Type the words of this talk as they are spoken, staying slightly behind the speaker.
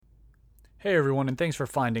Hey everyone, and thanks for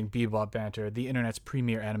finding Bebop Banter, the internet's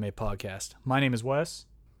premier anime podcast. My name is Wes.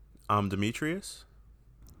 I'm Demetrius.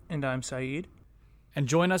 And I'm Saeed. And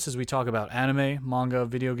join us as we talk about anime, manga,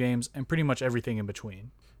 video games, and pretty much everything in between.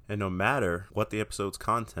 And no matter what the episode's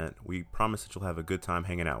content, we promise that you'll have a good time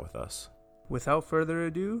hanging out with us. Without further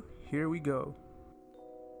ado, here we go.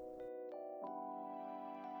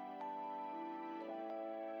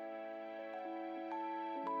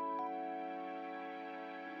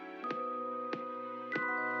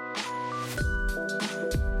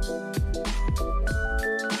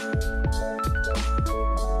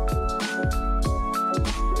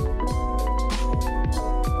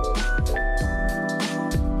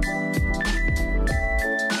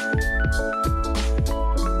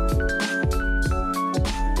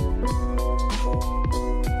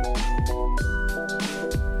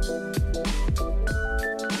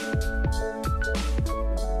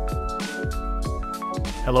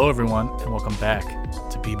 Hello everyone, and welcome back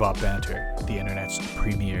to Bebop Banter, the internet's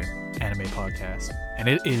premier anime podcast. And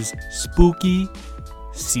it is spooky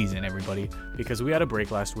season, everybody, because we had a break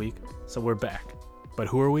last week, so we're back. But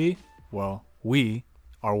who are we? Well, we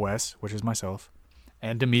are Wes, which is myself,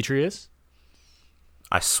 and Demetrius.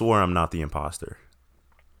 I swear I'm not the imposter.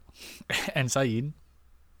 And Saeed.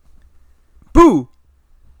 Boo!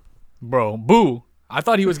 Bro, boo! I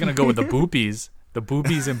thought he was going to go with the boopies. The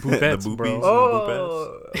boobies and boopettes, The boobies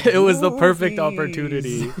bro. and the It was the perfect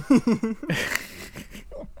opportunity.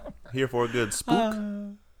 Here for a good spook.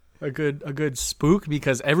 A good spook,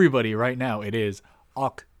 because everybody right now, it is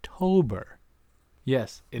October.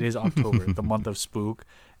 Yes, it is October, the month of spook.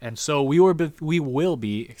 And so we will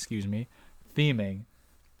be theming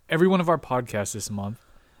every one of our podcasts this month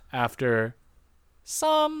after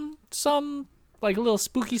some like little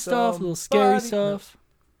spooky stuff, little scary stuff.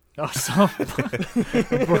 Oh,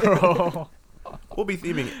 bro. We'll be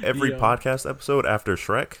theming every podcast episode after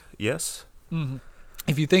Shrek, yes? Mm-hmm.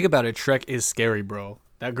 If you think about it, Shrek is scary, bro.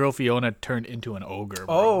 That girl Fiona turned into an ogre,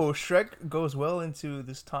 bro. Oh, Shrek goes well into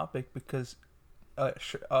this topic because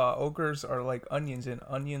ogres are like onions, and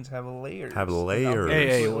onions have layers.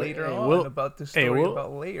 Hey, later on about the story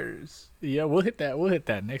about layers. Yeah, we'll hit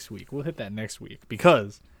that next week.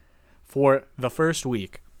 Because for the first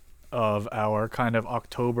week of our kind of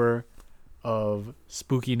October of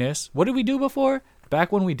spookiness, what did we do before?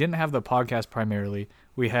 Back when we didn't have the podcast primarily,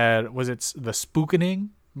 we had, was it the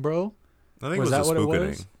spookening, bro? I think it was the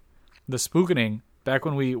spookening. The spookening, back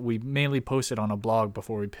when we mainly posted on a blog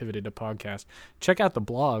before we pivoted to podcast. Check out the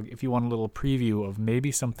blog if you want a little preview of maybe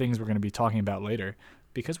some things we're going to be talking about later,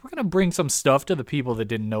 because we're going to bring some stuff to the people that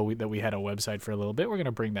didn't know that we had a website for a little bit. We're going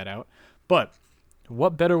to bring that out. But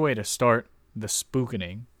what better way to start the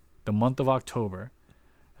spookening, the month of October,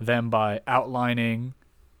 than by outlining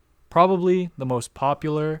probably the most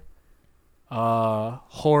popular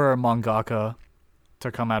horror mangaka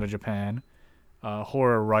to come out of Japan,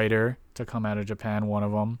 horror writer to come out of Japan, one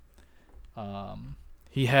of them.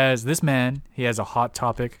 He has a Hot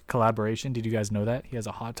Topic collaboration. Did you guys know that? He has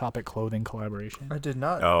a Hot Topic clothing collaboration. I did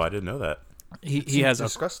not. Oh, I didn't know that. He has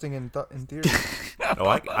disgusting in theory. Oh,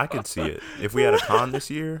 I could see it. If we had a con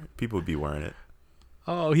this year, people would be wearing it.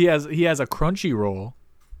 Oh, he has a Crunchyroll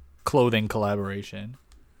clothing collaboration.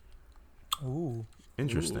 Ooh,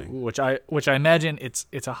 interesting. Which I imagine it's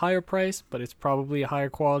a higher price, but it's probably a higher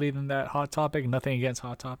quality than that Hot Topic. Nothing against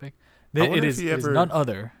Hot Topic. It is none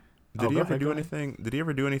other. Did he ever do anything? Did he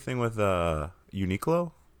ever do anything with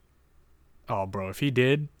Uniqlo? Oh, bro, if he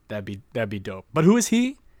did, that'd be dope. But who is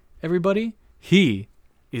he? Everybody, he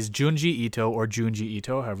is Junji Ito, or Junji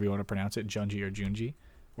Ito, however you want to pronounce it, Junji or Junji.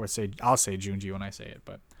 I'll say Junji when I say it,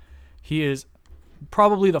 but he is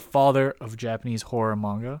probably the father of Japanese horror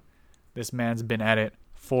manga. This man's been at it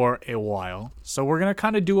for a while. So we're going to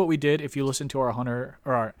kind of do what we did if you listen to our Hunter /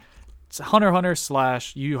 Yu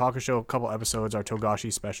Yu Hakusho a couple episodes, our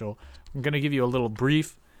Togashi special. I'm going to give you a little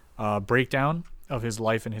brief breakdown of his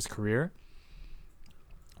life and his career.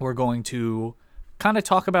 We're going to kind of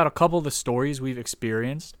talk about a couple of the stories we've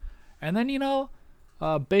experienced. And then,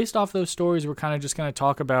 based off those stories, we're kind of just going to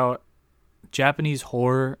talk about Japanese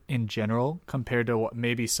horror in general compared to what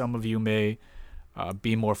maybe some of you may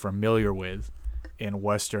be more familiar with in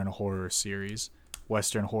Western horror series,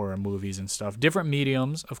 Western horror movies and stuff. Different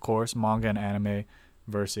mediums, of course, manga and anime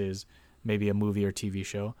versus maybe a movie or TV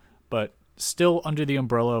show, but still under the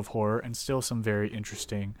umbrella of horror and still some very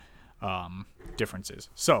interesting differences.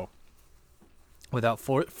 So, without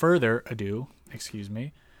further ado,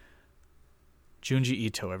 Junji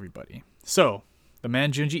Ito, everybody. So, the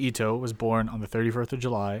man Junji Ito was born on the 31st of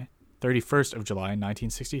July,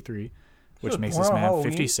 1963, which So makes born this on man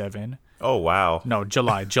Halloween? 57. Oh, wow. No,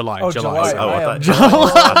 July. Oh, July. July. Oh, I I thought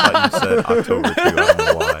you said October, too. I don't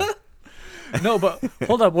know why. No, but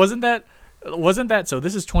hold up. Wasn't that, so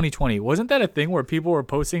this is 2020. Wasn't that a thing where people were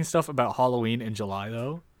posting stuff about Halloween in July,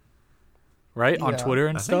 though? Right? On Yeah. Twitter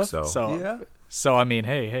and I think stuff? so. Yeah. So, I mean,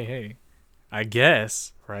 hey. I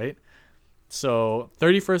guess, right? So,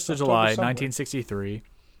 31st of July, somewhere. 1963.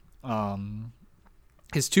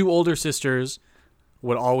 His two older sisters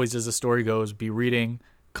would always, as the story goes, be reading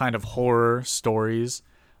kind of horror stories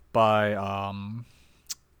by a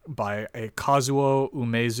Kazuo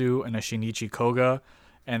Umezu and a Shinichi Koga.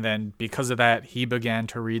 And then because of that, he began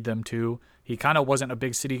to read them too. He kind of wasn't a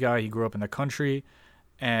big city guy. He grew up in the country.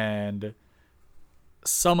 And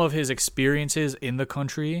some of his experiences in the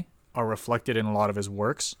country are reflected in a lot of his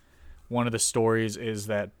works. One of the stories is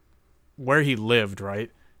that where he lived,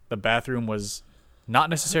 right, the bathroom was not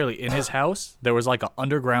necessarily in his house. There was like an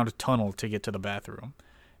underground tunnel to get to the bathroom.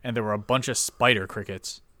 And there were a bunch of spider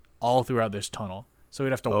crickets all throughout this tunnel. So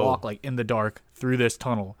he'd have to walk like in the dark through this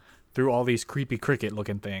tunnel, through all these creepy cricket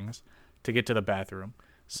looking things to get to the bathroom.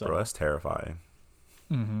 So, Bro, that's terrifying.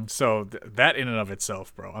 so that in and of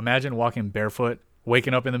itself, bro. Imagine walking barefoot,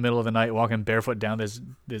 waking up in the middle of the night, walking barefoot down this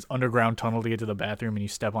underground tunnel to get to the bathroom, and you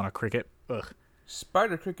step on a cricket. Ugh.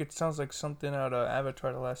 Spider cricket sounds like something out of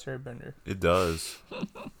Avatar: The Last Airbender. It does.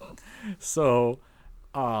 So,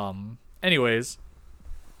 anyways,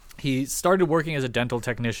 he started working as a dental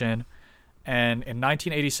technician, and in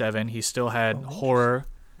 1987, he still had horror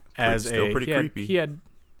as Still pretty creepy. He had,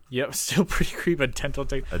 yep, still pretty creepy. A dental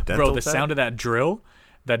tech. A dental Bro, the tech? sound of that drill.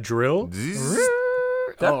 Zzz.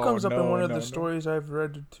 That comes up in one of the stories I've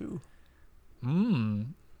read too.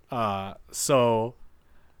 So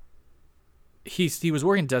he was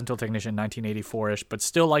working dental technician 1984ish, but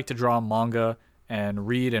still liked to draw manga and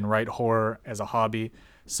read and write horror as a hobby.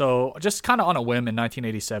 So just kind of on a whim in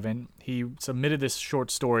 1987, he submitted this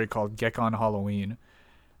short story called Gekon Halloween,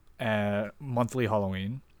 monthly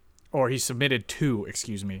Halloween, or he submitted two,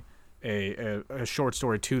 a short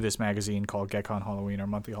story to this magazine called Gekon Halloween or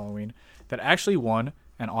monthly Halloween that actually won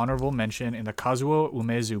an honorable mention in the Kazuo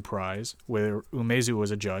Umezu Prize, where Umezu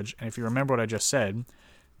was a judge. And if you remember what I just said,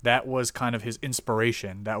 that was kind of his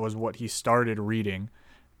inspiration. That was what he started reading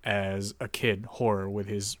as a kid, horror, with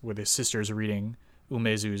his sisters reading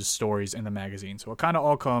Umezu's stories in the magazine. So it kind of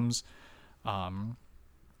all comes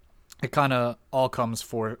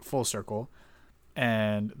full circle.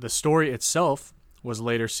 And the story itself was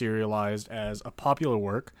later serialized as a popular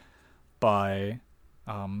work by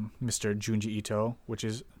Mr. Junji Ito, which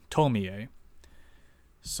is Tomie.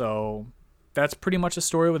 So that's pretty much the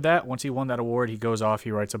story with that. Once he won that award, he goes off,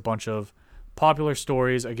 he writes a bunch of popular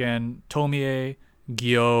stories. Again, Tomie,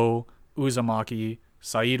 Gyo, Uzumaki.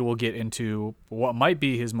 Saeed will get into what might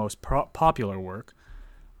be his most popular work.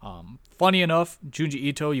 Funny enough, Junji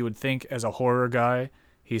Ito, you would think as a horror guy,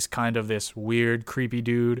 he's kind of this weird, creepy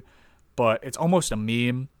dude, but it's almost a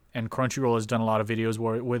meme, and Crunchyroll has done a lot of videos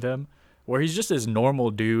with him, where he's just this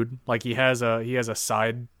normal dude. Like he has a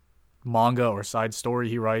side manga or side story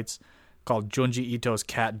he writes called Junji Ito's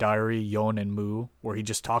Cat Diary, Yon and Mu, where he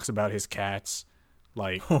just talks about his cats.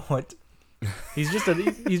 Like What? he's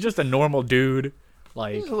just a normal dude.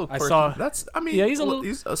 Like He's a little I quirky. saw, Yeah,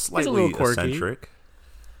 he's a slightly little quirky. eccentric.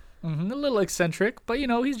 a little eccentric, but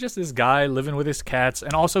he's just this guy living with his cats,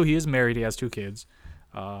 and also he is married. He has 2 kids.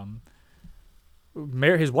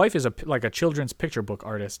 His wife is a children's picture book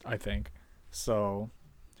artist, I think. So,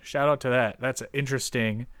 shout out to that. That's an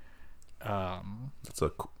interesting. That's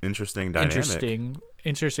a interesting dynamic.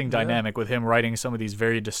 Interesting dynamic with him writing some of these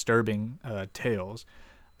very disturbing tales.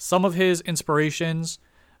 Some of his inspirations,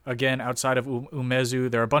 again, outside of Umezu,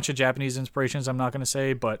 there are a bunch of Japanese inspirations I'm not going to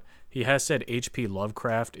say, but he has said H.P.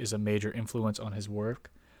 Lovecraft is a major influence on his work.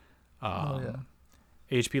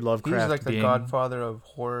 H.P. Lovecraft He's like the being, godfather of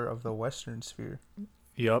horror of the Western sphere.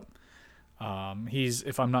 Yep. He's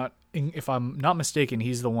if I'm not mistaken,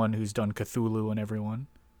 he's the one who's done Cthulhu and everyone.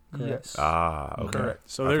 Correct. Yes. Okay. Correct.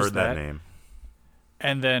 So I've there's heard that name.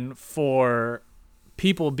 And then for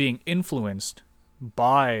people being influenced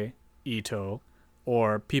by Ito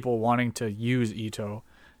or people wanting to use Ito,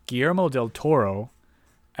 Guillermo del Toro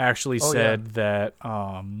actually said that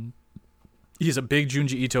he's a big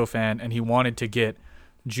Junji Ito fan and he wanted to get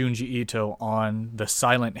Junji Ito on the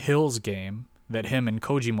Silent Hills game that him and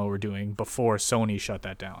Kojima were doing before Sony shut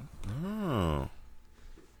that down. Oh.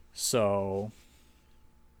 So,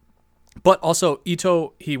 but also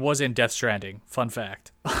Ito, he was in Death Stranding. Fun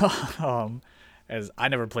fact. As I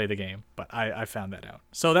never played the game, but I found that out.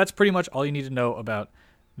 So that's pretty much all you need to know about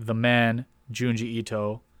the man, Junji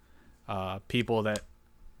Ito. People that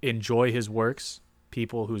enjoy his works,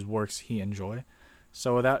 people whose works he enjoy.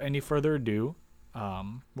 So without any further ado,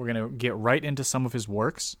 we're going to get right into some of his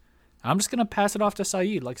works. I'm just going to pass it off to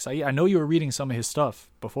Saeed. Like, Saeed, I know you were reading some of his stuff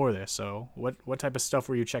before this, so what type of stuff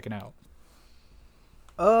were you checking out?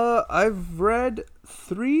 I've read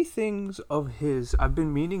 3 things of his. I've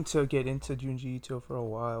been meaning to get into Junji Ito for a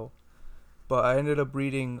while, but I ended up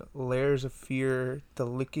reading Layers of Fear, The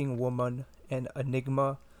Licking Woman, and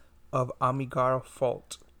Enigma of Amigara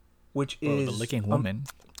Fault, which is... The Licking Woman.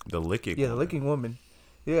 The Licking Yeah, Woman. The Licking Woman.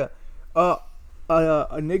 Yeah.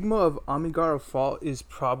 Enigma of Amigara Fault is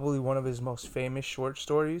probably one of his most famous short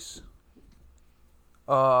stories.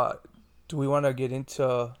 Do we want to get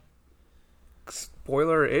into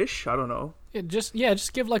spoiler-ish? I don't know. Just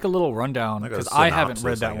give like a little rundown, Like a because I haven't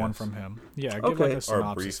read synopsis, I that one guess. from him. Yeah, give Okay. like a Or a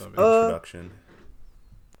synopsis brief of it. introduction.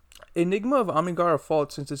 Enigma of Amigara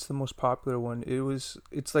Fault, since it's the most popular one, it's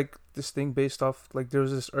like this thing based off, like, there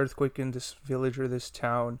was this earthquake in this village or this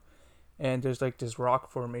town, and there's like this rock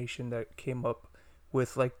formation that came up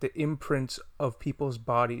with like the imprints of people's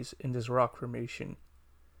bodies in this rock formation.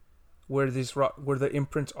 Where the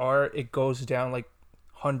imprints are, it goes down like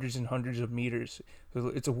hundreds and hundreds of meters.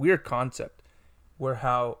 It's a weird concept, where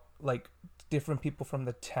how like different people from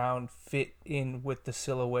the town fit in with the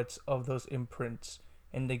silhouettes of those imprints,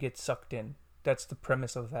 and they get sucked in. That's the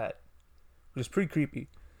premise of that, which is pretty creepy.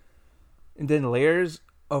 And then Layers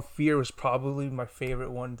of Fear was probably my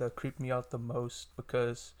favorite one that creeped me out the most,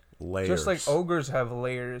 because Layers. just like ogres have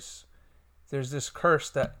layers, there's this curse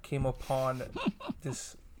that came upon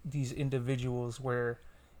these individuals where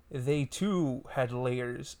they too had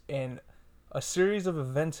layers, and a series of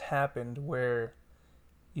events happened where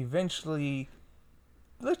eventually,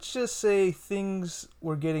 let's just say, things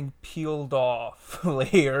were getting peeled off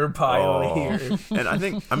layer by layer. And I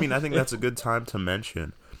think that's a good time to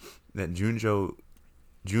mention that Junji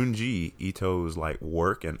Ito's like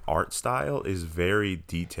work and art style is very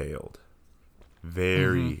detailed.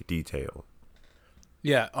 Very detailed.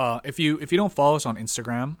 Yeah, if you don't follow us on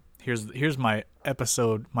Instagram, here's my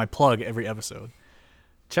plug every episode.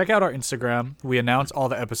 Check out our Instagram. We announce all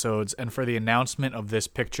the episodes, and for the announcement of this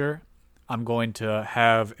picture, I'm going to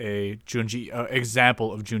have a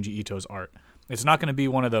example of Junji Ito's art. It's not going to be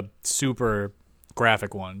one of the super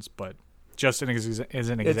graphic ones, but just as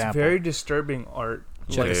an example. It's very disturbing art.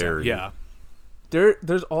 Check us out. Very. Yeah.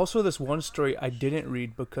 There's also this one story I didn't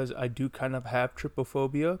read because I do kind of have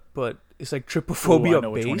trypophobia, but it's like Ooh, trypophobia I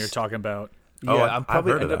know which one you're based. talking about. Yeah, Oh, I'm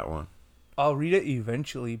probably I've heard of end that up- one. I'll read it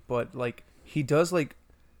eventually, but like he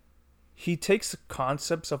takes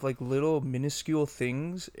concepts of like little minuscule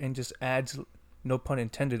things and just adds, no pun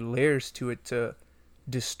intended, layers to it to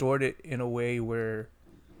distort it in a way where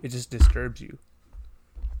it just disturbs you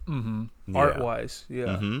Mm-hmm. art wise. Yeah.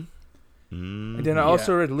 Mm-hmm. And then I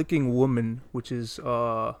also read Licking Woman, which is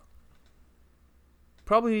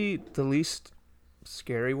probably the least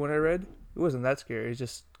scary one I read. It wasn't that scary. It's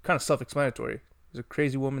just kind of self-explanatory. There's a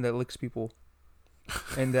crazy woman that licks people,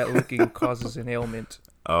 and that licking causes an ailment.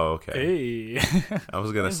 Oh, okay. Hey. I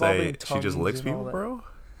was gonna say Involving she just tongues licks and all people, that. bro.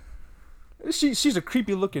 She's a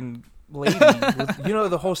creepy looking lady with,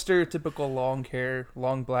 the whole stereotypical long hair,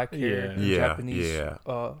 long black hair, Yeah. Japanese, Yeah.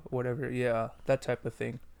 whatever. Yeah, that type of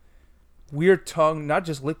thing. Weird tongue, not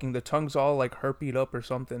just licking. The tongue's all like herped up or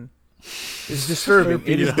something. It's disturbing.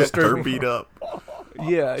 It is Herped up. disturbing. Herped up.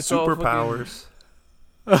 Yeah, it's all fucking- Superpowers.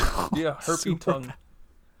 Yeah, herpy tongue.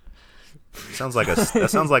 Sounds like that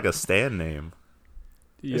sounds like a stand name.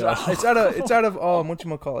 Yeah. It's out of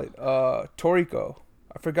whatchamacallit, Toriko.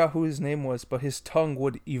 I forgot who his name was, but his tongue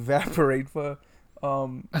would evaporate for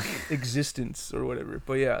existence or whatever.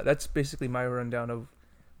 But yeah, that's basically my rundown of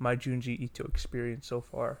my Junji Ito experience so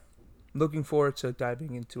far. Looking forward to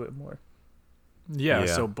diving into it more. Yeah, Yeah.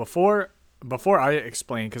 so before I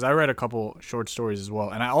explain, because I read a couple short stories as well,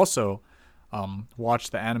 and I also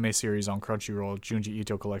watched the anime series on Crunchyroll, Junji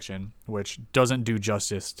Ito Collection, which doesn't do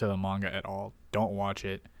justice to the manga at all. Don't watch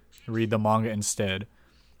it. Read the manga instead,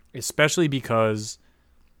 especially because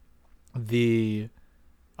the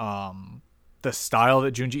style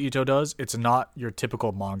that Junji Ito does, it's not your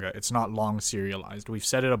typical manga. It's not long serialized. We've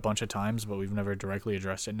said it a bunch of times, but we've never directly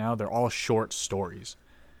addressed it now. They're all short stories.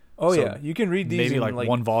 Oh So yeah, you can read these Maybe in like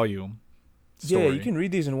one volume. Yeah, Story. you can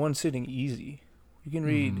read these in one sitting easy. You can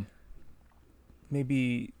read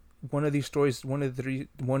maybe one of these stories, one of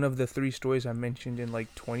the three stories I mentioned in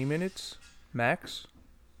like 20 minutes max.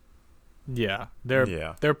 Yeah, they're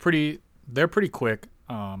pretty quick.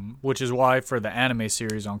 Which is why for the anime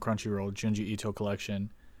series on Crunchyroll, Junji Ito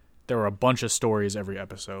Collection, there were a bunch of stories every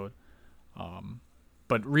episode.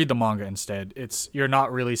 but read the manga instead. You're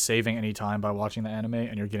not really saving any time by watching the anime,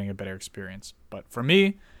 and you're getting a better experience. But for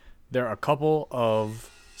me, there are a couple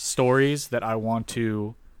of stories that I want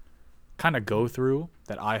to kind of go through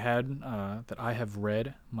that I have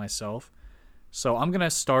read myself. So I'm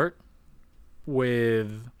gonna start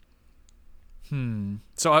with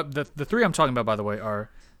the three I'm talking about, by the way, are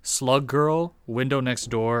Slug Girl, Window Next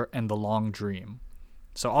Door, and The Long Dream.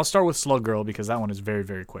 So I'll start with Slug Girl because that one is very,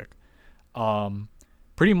 very quick.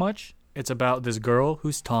 Pretty much, it's about this girl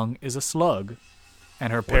whose tongue is a slug,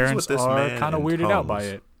 and her parents are kind of weirded out by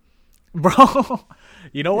it. Bro,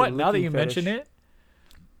 you know what? Now that you mention it,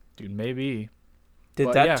 dude, maybe.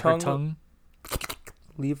 Did that tongue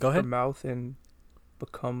leave her ahead. mouth and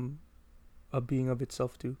become a being of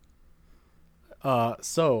itself too?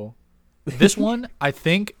 So this one, I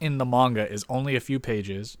think in the manga is only a few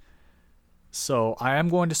pages. So I am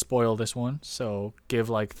going to spoil this one. So give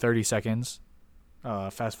like 30 seconds.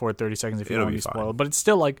 Fast forward 30 seconds if you don't want to be spoiled. But it's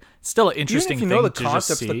still an interesting thing to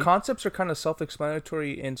just see. The concepts are kind of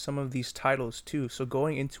self-explanatory in some of these titles too. So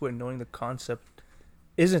going into it knowing the concept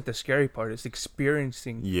isn't the scary part. It's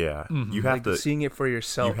experiencing. Yeah, you have to seeing it for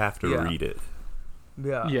yourself. You have to read it.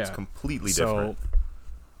 Yeah, it's completely different.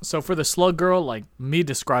 So for the Slug Girl, like me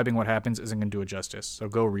describing what happens isn't going to do it justice. So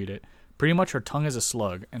go read it. Pretty much her tongue is a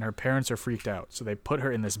slug, and her parents are freaked out. So they put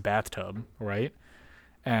her in this bathtub, right?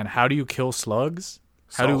 And how do you kill slugs?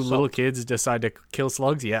 How do little kids decide to kill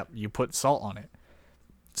slugs? Yeah, you put salt on it.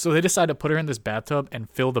 So they decide to put her in this bathtub and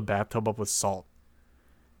fill the bathtub up with salt.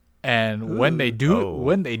 And when they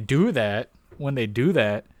do that,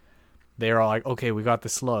 they are like, okay, we got the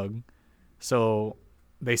slug. So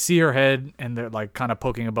they see her head and they're like kind of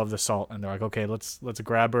poking above the salt, and they're like, okay, let's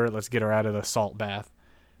grab her, let's get her out of the salt bath.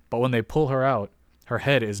 But when they pull her out, her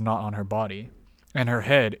head is not on her body, and her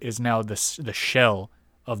head is now the shell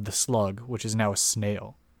of the slug, which is now a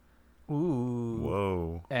snail. Ooh.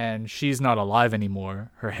 Whoa. And she's not alive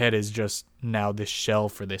anymore. Her head is just now this shell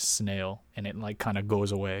for this snail, and it like kind of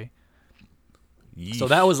goes away. Yeesh. So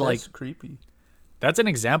that was That's like creepy. That's an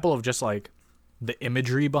example of just like the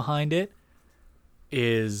imagery behind it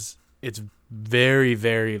it's very,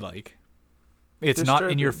 very like it's disturbing.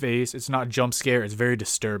 Not in your face, it's not jump scare, it's very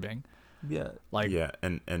disturbing. Yeah. Like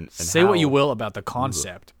and say what you will about the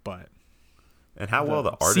concept, but and how well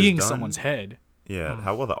the art seeing is done, someone's head. Yeah,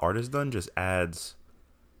 how well the art is done just adds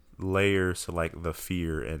layers to like the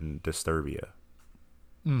fear and disturbia.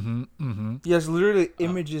 Yes, literally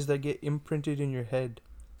images that get imprinted in your head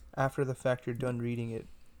after the fact you're done reading it.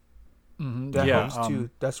 That helps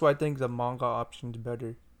too. That's why I think the manga option's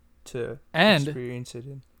better to experience it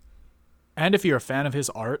in. And if you're a fan of his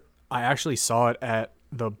art, I actually saw it at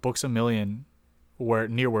the Books A Million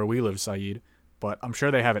near where we live, Saeed, but I'm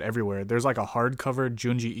sure they have it everywhere. There's like a hardcover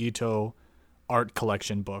Junji Ito art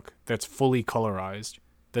collection book that's fully colorized.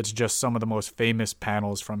 That's just some of the most famous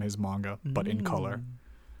panels from his manga, but in color.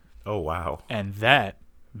 Oh, wow. And that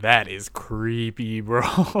is creepy,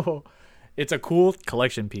 bro. It's a cool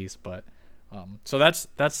collection piece, but so that's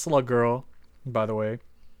Slug Girl, by the way.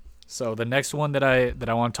 So the next one that I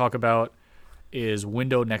want to talk about is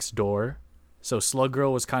Window Next Door. So Slug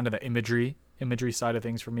Girl was kind of the imagery side of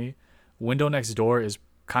things for me. Window Next Door is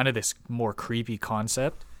kind of this more creepy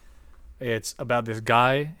concept. It's about this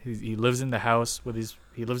guy. He lives in this house with his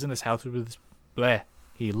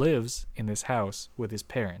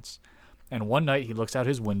parents. And one night he looks out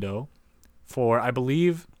his window for, I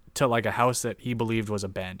believe, to like a house that he believed was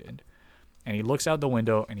abandoned. And he looks out the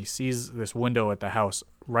window and he sees this window at the house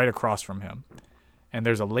right across from him. And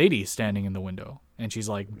there's a lady standing in the window. And she's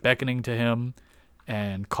like beckoning to him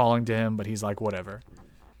and calling to him, but he's like, whatever.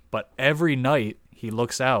 But every night he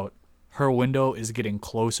looks out, her window is getting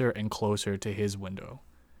closer and closer to his window,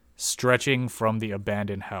 stretching from the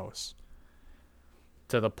abandoned house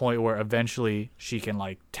to the point where eventually she can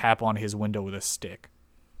like tap on his window with a stick.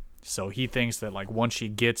 So he thinks that like once she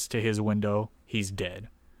gets to his window, he's dead.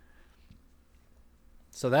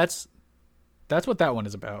 So that's what that one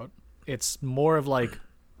is about. It's more of like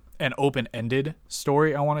an open-ended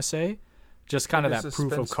story, I want to say. Just kind of that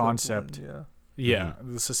proof of concept. Yeah,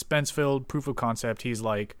 the suspense-filled proof of concept. He's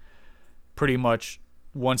like pretty much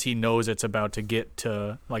once he knows it's about to get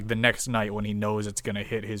to like the next night when he knows it's going to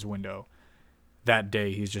hit his window, that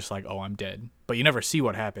day he's just like, oh, I'm dead. But you never see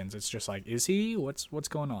what happens. It's just like, is he? What's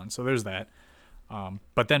going on? So there's that.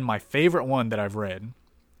 But then my favorite one that I've read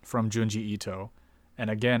from Junji Ito, and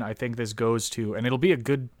again, I think this goes to, and it'll be a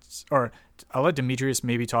good, or I'll let Demetrius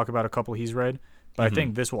maybe talk about a couple he's read, but I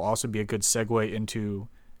think this will also be a good segue into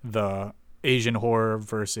the Asian horror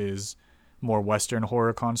versus more Western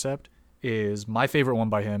horror concept. is my favorite one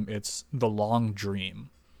by him. It's The Long Dream.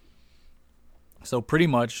 So pretty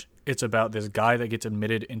much it's about this guy that gets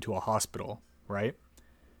admitted into a hospital, right?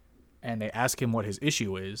 And they ask him what his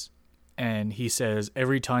issue is. And he says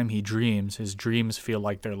every time he dreams, his dreams feel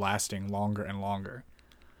like they're lasting longer and longer.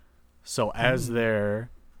 So as they're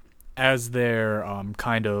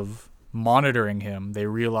kind of monitoring him, they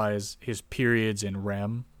realize his periods in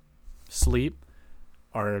REM sleep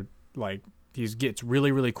are like, he gets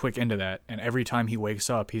really, really quick into that. And every time he wakes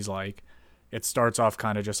up, he's like, it starts off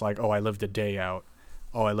kind of just like, oh, I lived a day out.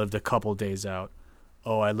 Oh, I lived a couple days out.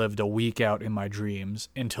 Oh, I lived a week out in my dreams,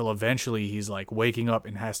 until eventually he's like waking up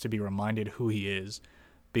and has to be reminded who he is,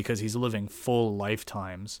 because he's living full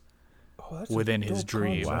lifetimes within his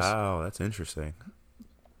dreams. Wow, that's interesting.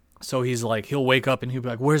 So he's like, he'll wake up and he'll be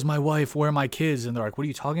like, where's my wife? Where are my kids? And they're like, what are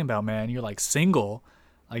you talking about, man? You're like single.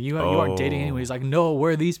 Like you aren't dating anyone. He's like, no,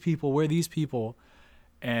 where are these people? Where are these people?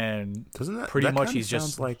 And doesn't that pretty that much kinda he's sounds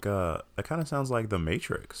just like that kind of sounds like The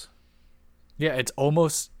Matrix. Yeah, it's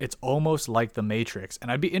almost like The Matrix.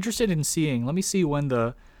 And I'd be interested in seeing, let me see when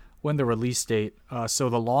the release date. So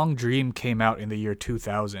The Long Dream came out in the year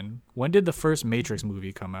 2000. When did the first Matrix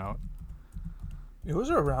movie come out? It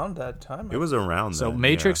was around that time. It was around So then,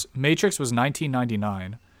 Matrix was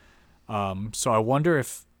 1999. So I wonder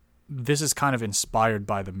if this is kind of inspired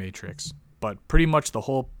by The Matrix. But pretty much the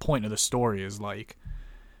whole point of the story is like,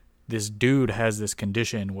 this dude has this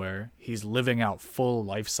condition where he's living out full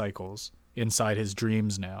life cycles inside his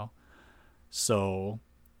dreams now. So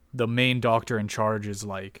the main doctor in charge is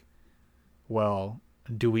like, well,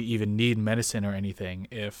 do we even need medicine or anything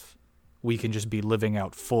if we can just be living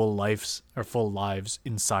out full lives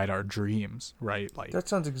inside our dreams, right? Like that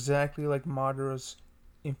sounds exactly like Madara's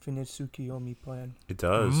Infinite Tsukiyomi plan. It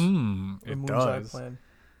does. It does. Plan.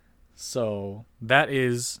 So that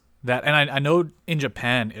is that, and I know in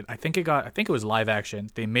Japan, I think it was live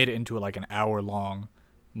action. They made it into like an hour-long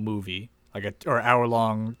movie, or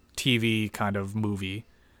hour-long TV kind of movie,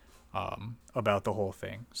 about the whole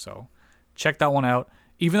thing. So check that one out.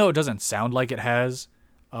 Even though it doesn't sound like it has,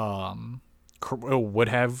 would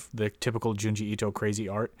have the typical Junji Ito crazy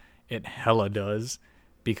art, it hella does,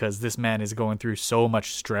 because this man is going through so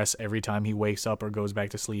much stress every time he wakes up or goes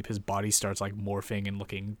back to sleep. His body starts like morphing and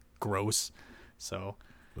looking gross. So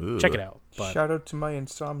check it out. But shout out to my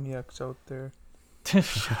insomniacs out there.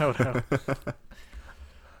 shout out.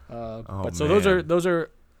 So man. those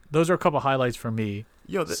are a couple highlights for me.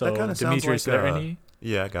 Yo, that So kind of sounds Demetrius, like are there any?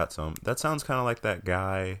 Yeah, I got some. That sounds kind of like that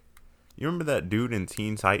guy. You remember that dude in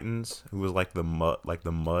Teen Titans who was like the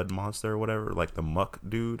mud monster or whatever, like the muck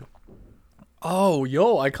dude? Oh,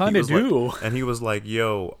 yo, I kind of do. Like, and he was like,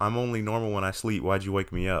 "Yo, I'm only normal when I sleep. Why'd you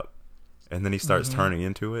wake me up?" And then he starts turning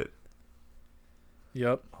into it.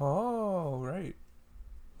 Yep. Oh, right.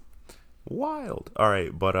 Wild. All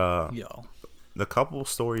right, but Yo. the couple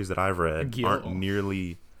stories that I've read aren't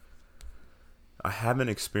nearly. I haven't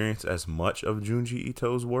experienced as much of Junji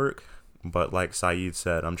Ito's work, but like Saeed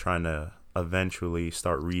said, I'm trying to eventually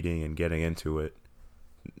start reading and getting into it.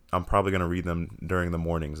 I'm probably gonna read them during the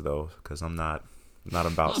mornings though, because I'm not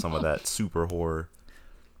about some of that super horror.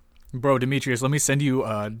 Bro, Demetrius, let me send you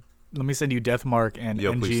Deathmark and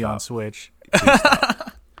NG on Switch. Please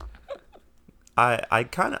stop.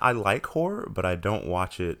 I like horror, but I don't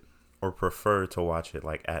watch it or prefer to watch it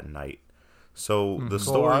like at night. So the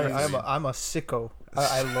story, I'm a sicko.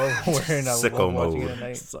 I love wearing a sicko mode. mode. At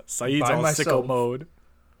night. Saeed's on sicko mode.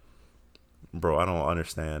 Bro, I don't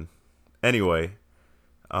understand. Anyway,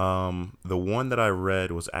 the one that I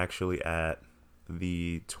read was actually at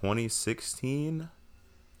the 2016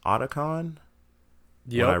 Otakon.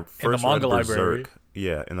 Yep, in the manga library.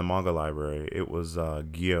 Yeah, in the manga library. It was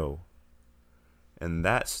Gyo. And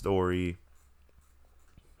that story,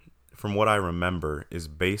 from what I remember, is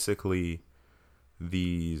basically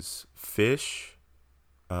these fish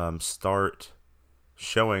start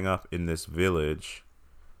showing up in this village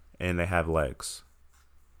and they have legs.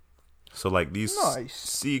 So like these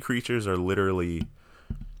sea creatures are literally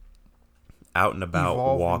out and about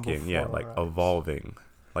walking. Yeah, like evolving.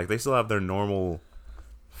 Like they still have their normal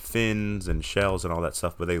fins and shells and all that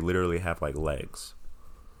stuff, but they literally have like legs.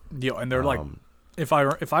 Yeah, and they're like, if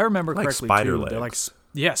I remember like correctly, spider too, legs. they're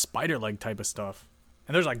like spider leg type of stuff.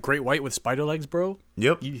 And there's like great white with spider legs, bro.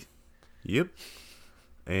 Yep. Yep.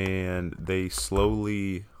 And they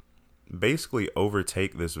slowly, basically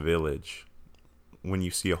overtake this village when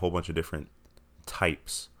you see a whole bunch of different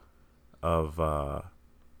types of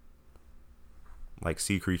like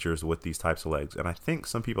sea creatures with these types of legs. And I think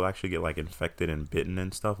some people actually get like infected and bitten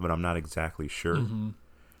and stuff, but I'm not exactly sure.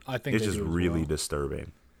 I think it's just really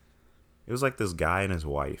disturbing. It was like this guy and his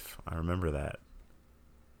wife. I remember that.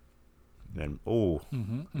 And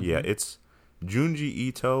yeah, it's Junji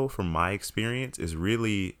Ito. From my experience, is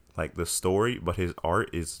really like the story, but his art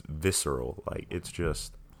is visceral. Like it's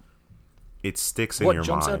just, it sticks in your mind. What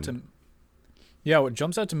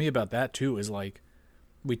jumps out to me about that too is like,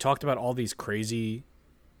 we talked about all this crazy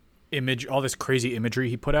imagery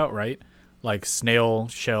he put out, right? Like snail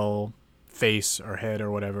shell face or head or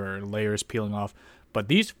whatever, layers peeling off. But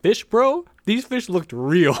these fish, bro, looked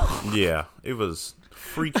real. Yeah, it was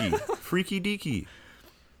freaky deaky.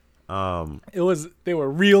 They were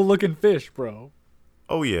real looking fish, bro.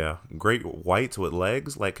 Oh yeah, great whites with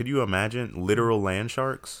legs. Like, could you imagine literal land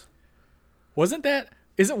sharks? Wasn't there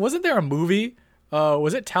a movie?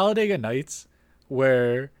 Was it Talladega Nights,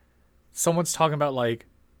 where someone's talking about like,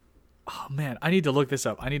 oh man, I need to look this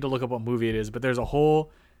up. I need to look up what movie it is. But there's a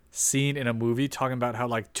whole scene in a movie talking about how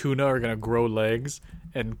like tuna are gonna grow legs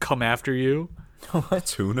and come after you. What,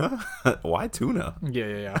 tuna? Why tuna?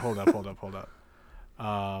 Yeah. Hold up.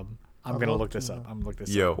 I'm gonna look this up.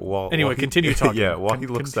 Anyway, continue talking. Yeah, while he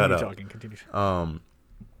looks that up. Continue.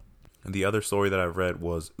 The other story that I've read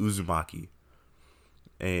was Uzumaki,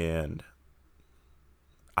 and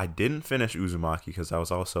I didn't finish Uzumaki because I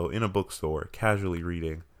was also in a bookstore casually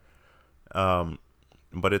reading.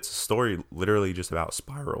 But it's a story literally just about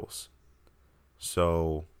spirals.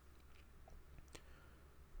 So,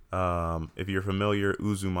 if you're familiar,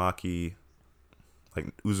 Uzumaki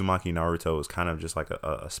Naruto is kind of just like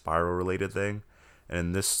a spiral related thing. And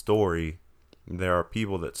in this story, there are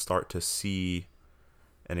people that start to see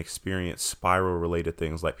and experience spiral related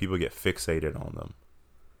things. Like people get fixated on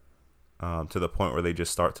them. To the point where they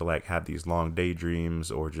just start to like have these long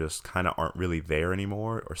daydreams, or just kind of aren't really there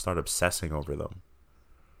anymore, or start obsessing over them.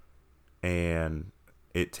 And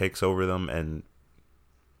it takes over them, and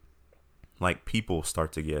like people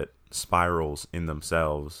start to get spirals in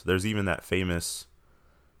themselves. There's even that famous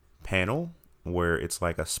panel where it's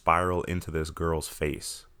like a spiral into this girl's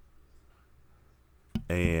face.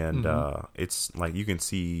 And it's like you can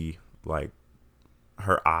see like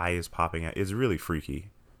her eye is popping out. It's really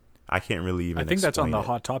freaky. I can't really even. I think that's on the it.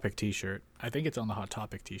 Hot Topic T-shirt. I think it's on the Hot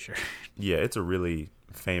Topic T-shirt. Yeah, it's a really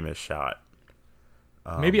famous shot.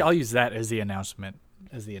 Maybe I'll use that as the announcement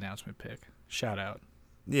pick. Shout out.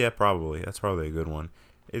 Yeah, probably. That's probably a good one.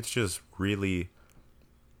 It's just really,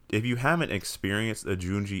 if you haven't experienced a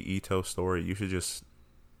Junji Ito story, you should just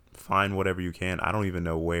find whatever you can. I don't even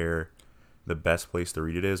know where the best place to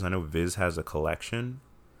read it is. I know Viz has a collection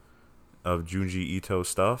of Junji Ito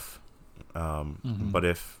stuff. But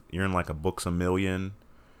if you're in like a Books A Million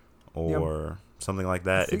or something like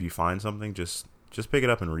that, if you find something, just pick it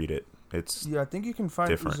up and read it. I think you can find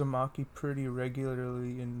different. Uzumaki pretty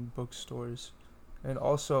regularly in bookstores. And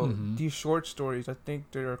also, these short stories, I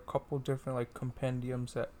think there are a couple different like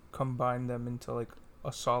compendiums that combine them into like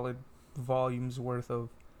a solid volume's worth of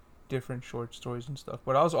different short stories and stuff.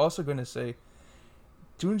 But I was also going to say,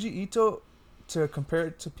 Junji Ito, to compare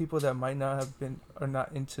it to people that might not have been or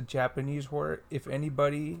not into Japanese horror, if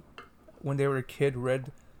anybody, when they were a kid,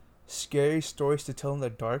 read Scary Stories to Tell in the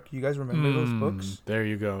Dark, you guys remember those books? There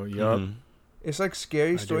you go. Yup. It's like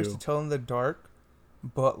Scary Stories to Tell in the Dark,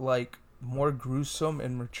 but like more gruesome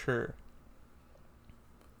and mature,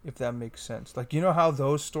 if that makes sense. Like, you know how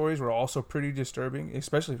those stories were also pretty disturbing,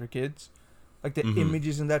 especially for kids? Like the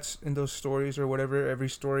images in those stories or whatever, every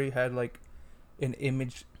story had like an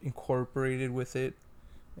image incorporated with it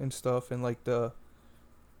and stuff, and like the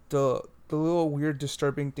little weird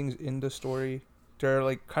disturbing things in the story, they're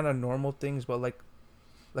like kind of normal things, but like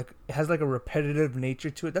it has like a repetitive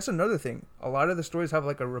nature to it. That's another thing. A lot of the stories have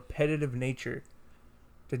like a repetitive nature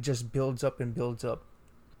that just builds up and builds up.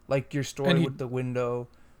 Like your story with the window,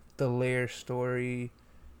 the lair story,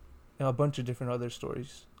 and a bunch of different other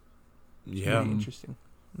stories. Yeah. Really interesting.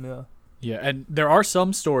 Yeah. Yeah, and there are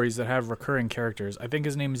some stories that have recurring characters. I think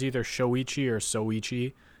his name is either Shoichi or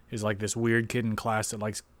Soichi. He's like this weird kid in class that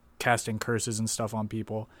likes casting curses and stuff on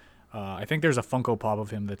people. I think there's a Funko Pop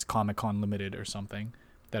of him that's Comic-Con limited or something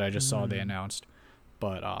that I just saw they announced.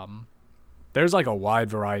 But there's like a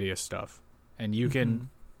wide variety of stuff. And you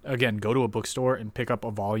can, again, go to a bookstore and pick up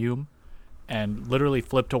a volume and literally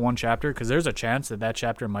flip to one chapter, because there's a chance that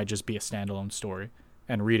chapter might just be a standalone story,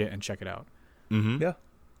 and read it and check it out. Yeah.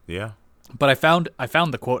 Yeah. But I found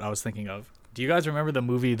the quote I was thinking of. Do you guys remember the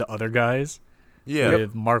movie The Other Guys? Yeah.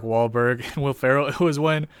 With Mark Wahlberg and Will Ferrell? It was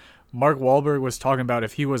when Mark Wahlberg was talking about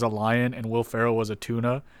if he was a lion and Will Ferrell was a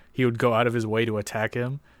tuna, he would go out of his way to attack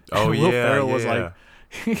him. Oh, and Will Ferrell was like,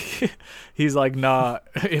 He's like, nah.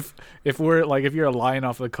 If we're like, if you're a lion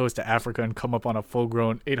off the coast of Africa and come up on a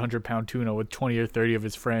full-grown 800-pound tuna with 20 or 30 of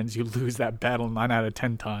his friends, you lose that battle 9 out of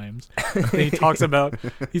 10 times. And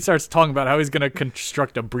he starts talking about how he's gonna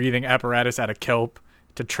construct a breathing apparatus out of kelp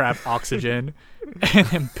to trap oxygen, and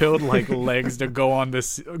then build like legs to go on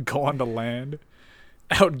the land.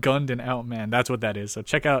 Outgunned and outmanned. That's what that is. So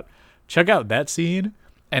check out that scene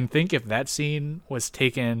and think if that scene was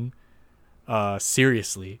taken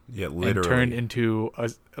seriously, literally, and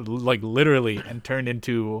turned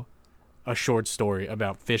into a short story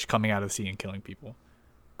about fish coming out of the sea and killing people.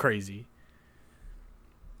 Crazy.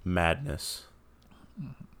 Madness.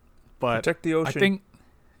 But protect the ocean. I think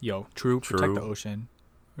protect the ocean.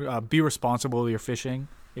 Be responsible with your fishing.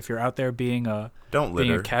 If you're out there being a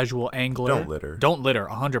casual angler, Don't litter.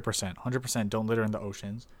 100%. Don't litter in the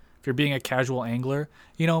oceans. If you're being a casual angler,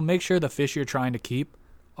 make sure the fish you're trying to keep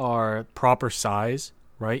are proper size,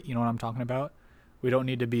 right? You know what I'm talking about? We don't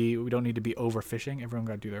need to be overfishing. Everyone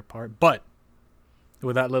got to do their part. But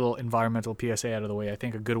with that little environmental PSA out of the way, I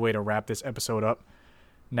think a good way to wrap this episode up,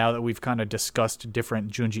 now that we've kind of discussed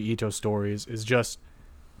different Junji Ito stories, is just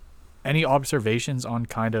any observations on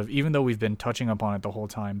kind of, even though we've been touching upon it the whole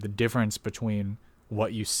time, the difference between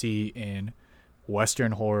what you see in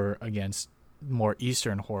Western horror against more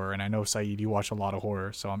Eastern horror. And I know, Saeed, you watch a lot of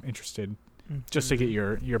horror, so I'm interested just to get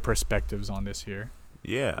your perspectives on this here.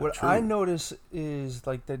 Yeah. What true. I notice is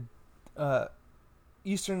like the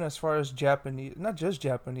Eastern, as far as Japanese, not just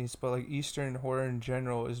Japanese, but like Eastern horror in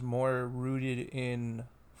general, is more rooted in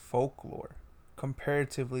folklore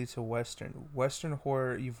comparatively to Western. Western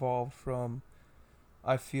horror evolved from,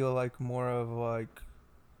 I feel like, more of like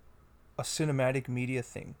a cinematic media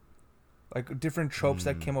thing. Like different tropes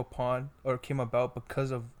that came about because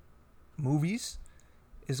of movies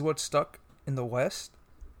is what stuck in the West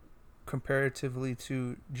comparatively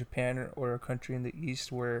to Japan or a country in the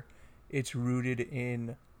East where it's rooted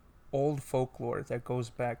in old folklore that goes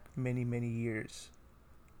back many, many years.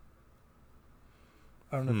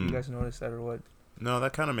 I don't know if you guys noticed that or what. No,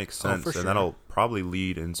 that kind of makes sense, for sure. And that'll probably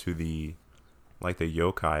lead into the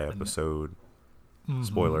yokai episode.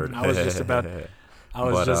 Spoiler. I was just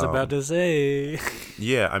about to say.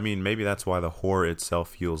 Yeah, I mean, maybe that's why the horror itself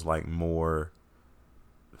feels like more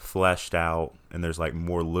fleshed out, and there's like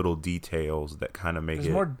more little details that kind of make There's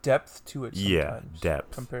it more depth to it sometimes. Yeah,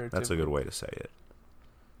 depth. Comparatively. That's a good way to say it.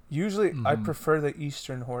 Usually, I prefer the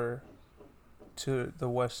Eastern horror to the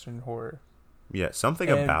Western horror. Yeah, something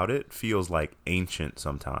about it feels like ancient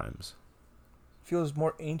sometimes. Feels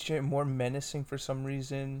more ancient, more menacing for some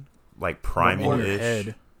reason. Like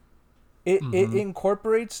primal-ish. It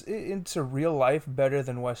incorporates it into real life better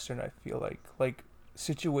than Western, I feel like. Like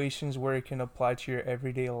situations where it can apply to your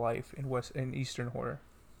everyday life in Eastern horror.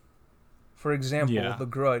 For example, The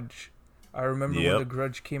Grudge. I remember when The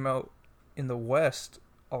Grudge came out in the West,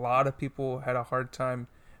 a lot of people had a hard time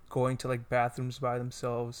going to like bathrooms by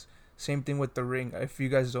themselves. Same thing with The Ring. If you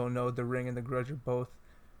guys don't know, The Ring and The Grudge are both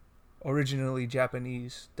originally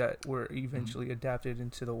Japanese that were eventually adapted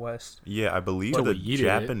into the West. Yeah, I believe the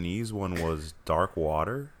Japanese one was Dark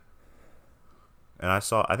Water. And I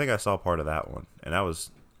think I saw part of that one. And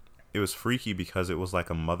it was freaky because it was like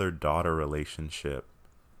a mother-daughter relationship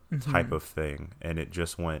type of thing. And it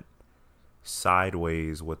just went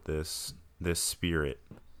sideways with this spirit.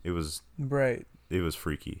 It was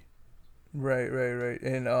freaky. Right.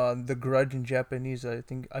 And The Grudge in Japanese, I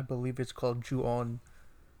believe it's called Ju-on.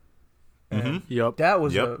 Yep. That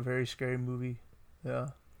was a very scary movie. Yeah.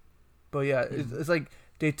 But yeah, it's like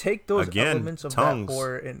they take those elements of tongues. that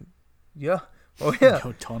horror and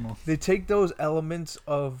Tunnel. they take those elements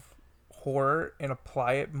of horror and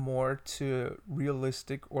apply it more to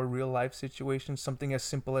realistic or real life situations. Something as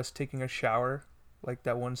simple as taking a shower, like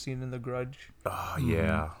that one scene in The Grudge. Oh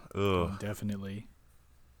yeah. Ugh. Definitely.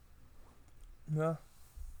 Yeah.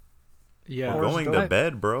 Yeah. Going to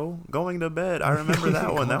bed, bro. Going to bed. I remember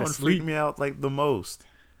that one. That one freaked me out like the most.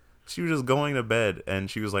 She was just going to bed and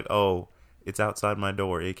she was like, "Oh, it's outside my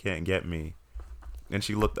door. It can't get me." And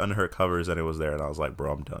she looked under her covers and it was there, and I was like,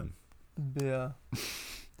 "Bro, I'm done." Yeah.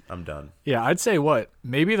 I'm done. Yeah, I'd say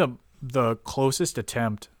maybe the closest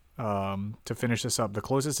attempt to finish this up, the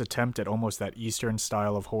closest attempt at almost that Eastern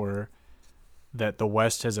style of horror that the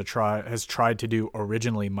West has tried to do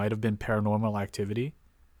originally might have been Paranormal Activity.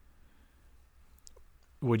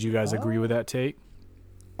 Would you guys agree with that take?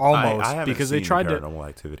 Almost, I haven't because seen they tried Paranormal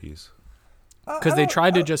Activities. Because they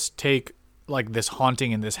tried to just take like this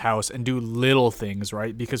haunting in this house and do little things,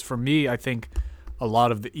 right? Because for me, I think a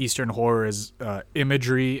lot of the Eastern horror is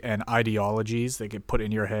imagery and ideologies that get put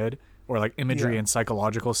in your head, or like imagery and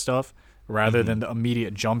psychological stuff rather than the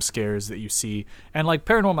immediate jump scares that you see. And like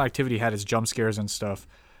Paranormal Activity had its jump scares and stuff,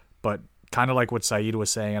 but kind of like what Saeed was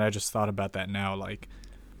saying, and I just thought about that now, like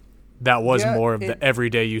that was more of the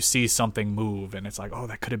everyday you see something move and it's like, oh,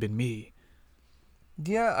 that could have been me.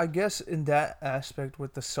 Yeah, I guess in that aspect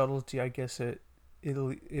with the subtlety, I guess the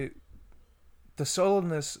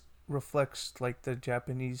subtleness reflects like the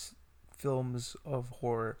Japanese films of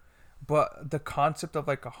horror, but the concept of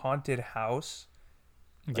like a haunted house,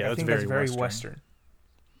 I think that's very Western.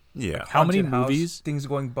 Yeah. Like, how many house, movies? Things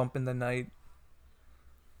going bump in the night.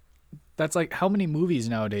 That's like how many movies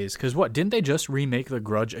nowadays? Because what, didn't they just remake The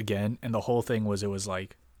Grudge again? And the whole thing was, it was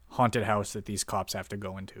like haunted house that these cops have to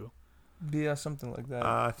go into. Yeah, something like that.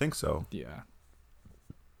 I think so. Yeah.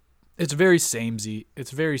 It's very samey.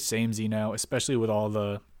 It's very samey now, especially with all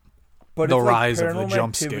the rise of the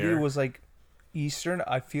jump scare. If Paranormal Activity was like Eastern,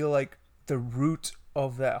 I feel like the root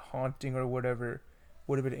of that haunting or whatever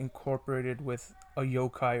would have been incorporated with a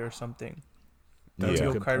yokai or something. That's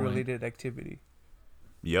yokai related activity.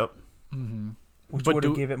 Yep. Mm-hmm. Which would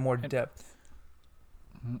have give it more depth.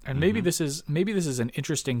 And maybe this is an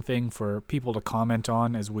interesting thing for people to comment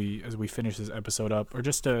on as we finish this episode up, or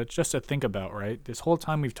just to think about, right? This whole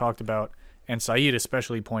time we've talked about, and Saeed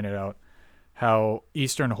especially pointed out, how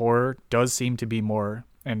Eastern horror does seem to be more,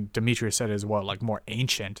 and Demetrius said as well, like more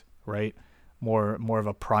ancient, right? More of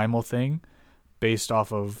a primal thing based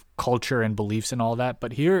off of culture and beliefs and all that.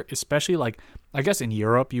 But here, especially like, I guess in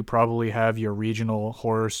Europe, you probably have your regional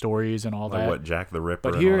horror stories and all like that. What, Jack the Ripper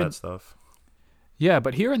but and here, all that stuff? Yeah,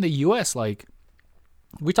 but here in the U.S., like,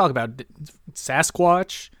 we talk about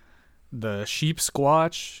Sasquatch, the sheep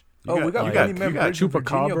squatch. We got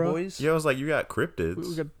Chupacabra. Boys. Yeah, I was like, you got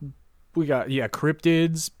cryptids. We got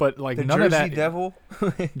cryptids, but like the none Jersey of that. Devil.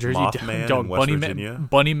 Jersey Mothman Devil, in West Virginia.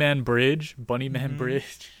 Bunnyman Bridge.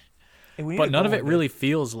 But none of it really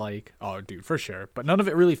feels like, oh, dude, for sure. But none of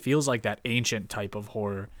it really feels like that ancient type of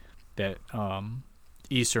horror that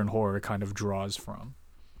Eastern horror kind of draws from.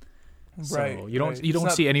 Right. So you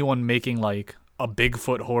don't see anyone making like a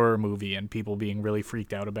Bigfoot horror movie and people being really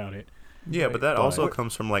freaked out about it. Yeah, but that also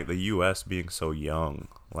comes from like the U.S. being so young,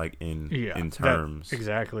 like in terms.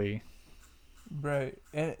 Exactly. Right,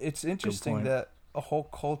 and it's interesting that a whole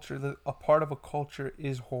culture, a part of a culture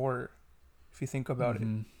is horror. If you think about it,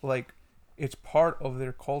 like it's part of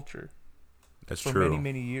their culture. That's for true.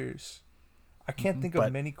 many years. I can't think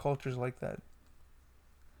of many cultures like that.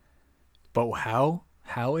 But how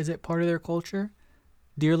is it part of their culture,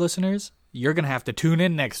 dear listeners? You're gonna have to tune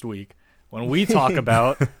in next week when we talk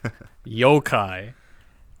about yokai.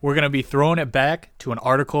 We're gonna be throwing it back to an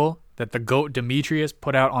article that the GOAT Demetrius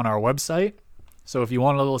put out on our website. So if you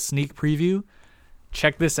want a little sneak preview,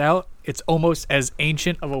 check this out. It's almost as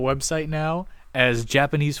ancient of a website now as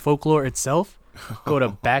Japanese folklore itself. Go to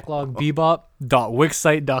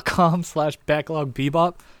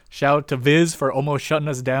backlogbebop.wixsite.com/backlogbebop. Shout out to Viz for almost shutting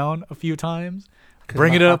us down a few times.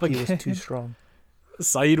 Bring it up again. Was too strong.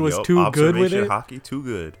 Saeed was too good with it. Hockey, too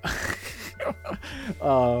good.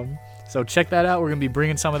 So check that out. We're going to be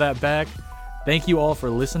bringing some of that back. Thank you all for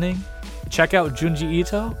listening. Check out Junji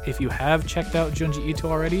Ito. If you have checked out Junji Ito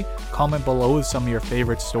already, comment below with some of your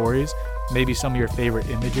favorite stories, maybe some of your favorite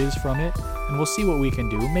images from it, and we'll see what we can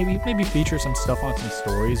do. Maybe feature some stuff on some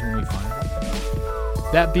stories when we find it.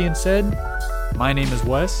 That being said, my name is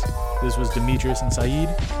Wes. This was Demetrius and Saeed.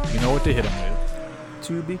 You know what to hit them with.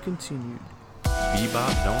 To be continued.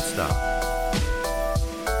 Bebop, don't stop.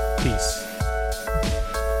 Peace.